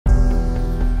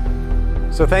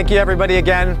So thank you everybody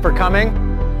again for coming.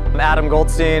 I'm Adam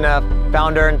Goldstein,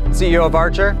 founder and CEO of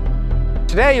Archer.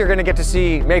 Today you're going to get to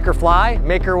see Maker fly.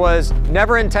 Maker was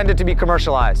never intended to be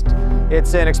commercialized.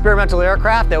 It's an experimental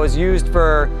aircraft that was used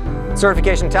for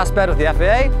certification testbed with the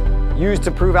FAA, used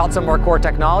to prove out some of our core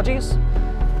technologies.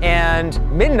 And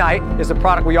Midnight is the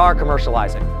product we are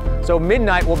commercializing. So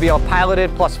Midnight will be a piloted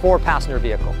plus 4 passenger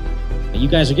vehicle. You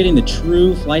guys are getting the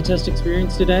true flight test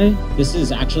experience today. This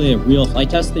is actually a real flight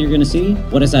test that you're going to see.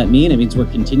 What does that mean? It means we're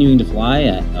continuing to fly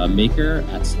at Maker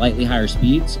at slightly higher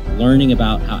speeds, learning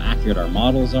about how accurate our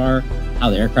models are, how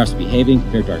the aircraft's behaving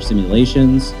compared to our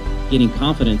simulations, gaining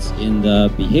confidence in the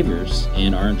behaviors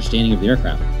and our understanding of the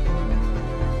aircraft.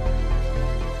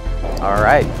 All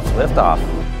right, liftoff.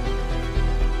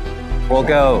 We'll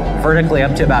go vertically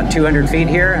up to about 200 feet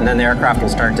here, and then the aircraft will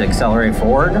start to accelerate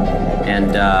forward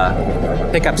and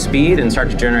pick up speed and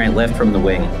start to generate lift from the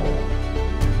wing.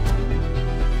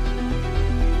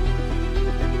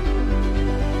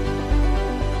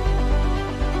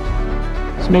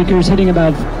 So Maker's hitting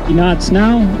about 50 knots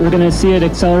now. We're going to see it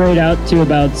accelerate out to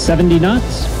about 70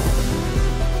 knots.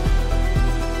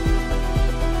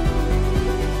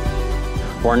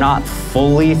 We're not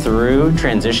fully through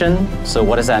transition, so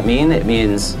what does that mean? It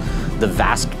means the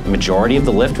vast majority of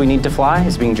the lift we need to fly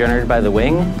is being generated by the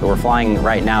wing. We're flying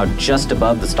right now just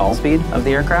above the stall speed of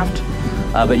the aircraft,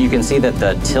 but you can see that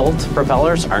the tilt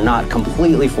propellers are not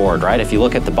completely forward, right? If you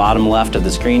look at the bottom left of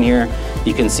the screen here,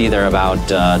 you can see they're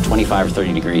about 25 or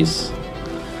 30 degrees.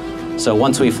 So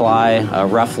once we fly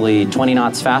roughly 20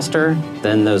 knots faster,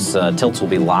 then those tilts will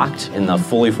be locked in the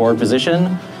fully forward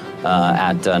position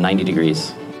at 90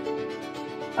 degrees.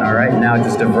 All right, now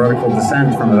just a vertical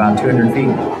descent from about 200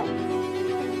 feet.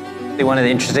 One of the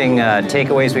interesting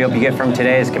takeaways we hope you get from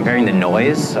today is comparing the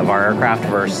noise of our aircraft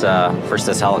versus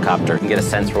this helicopter. You can get a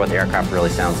sense for what the aircraft really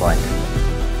sounds like.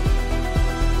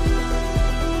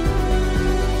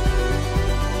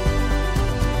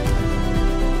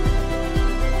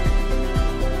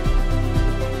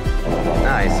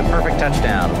 Nice, a perfect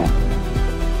touchdown.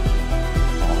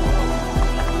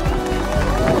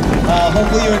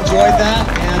 Hopefully you enjoyed that,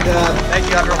 and thank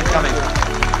you everyone for coming.